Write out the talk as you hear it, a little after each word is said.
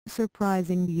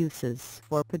Surprising uses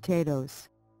for potatoes.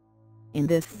 In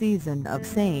this season of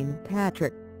St.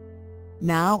 Patrick,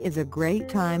 now is a great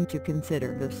time to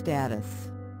consider the status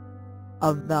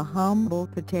of the humble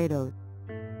potato,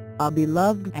 a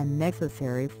beloved and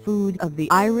necessary food of the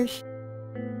Irish.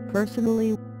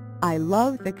 Personally, I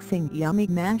love fixing yummy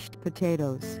mashed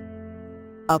potatoes,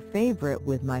 a favorite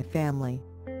with my family,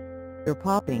 or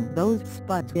popping those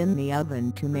spuds in the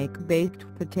oven to make baked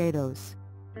potatoes.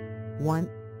 1.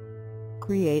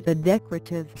 Create a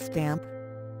decorative stamp.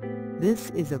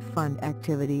 This is a fun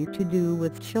activity to do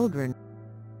with children.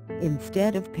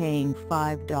 Instead of paying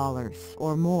 $5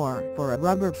 or more for a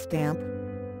rubber stamp,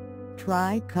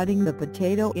 try cutting the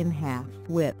potato in half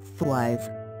widthwise.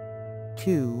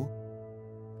 2.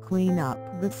 Clean up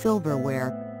the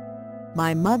silverware.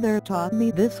 My mother taught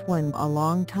me this one a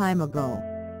long time ago.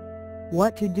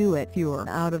 What to do if you're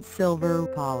out of silver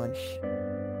polish.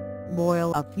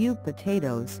 Boil a few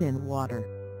potatoes in water,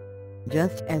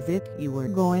 just as if you were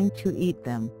going to eat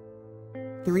them.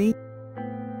 3.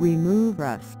 Remove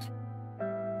rust.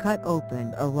 Cut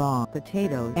open a raw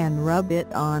potato and rub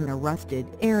it on a rusted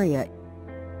area.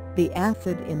 The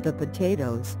acid in the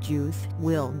potato's juice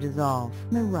will dissolve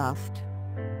the rust,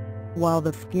 while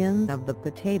the skin of the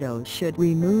potato should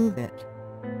remove it.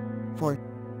 4.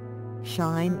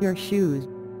 Shine your shoes.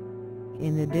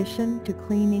 In addition to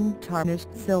cleaning tarnished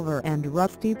silver and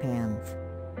rusty pans,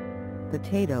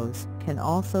 potatoes can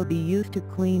also be used to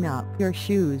clean up your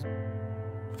shoes.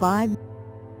 5.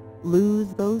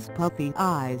 Lose those puffy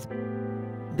eyes.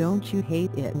 Don't you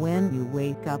hate it when you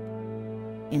wake up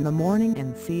in the morning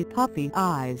and see puffy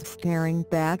eyes staring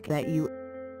back at you?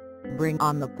 Bring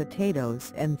on the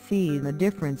potatoes and see the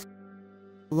difference.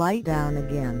 Light down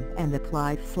again and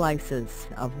apply slices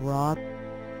of raw,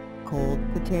 cold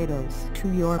potatoes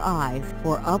to your eyes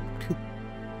for up to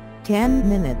 10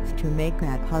 minutes to make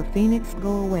that puffiness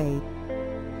go away.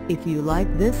 If you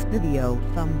like this video,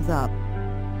 thumbs up,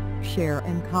 share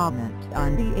and comment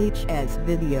on the HS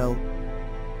video.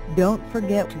 Don't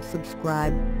forget to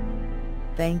subscribe.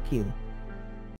 Thank you.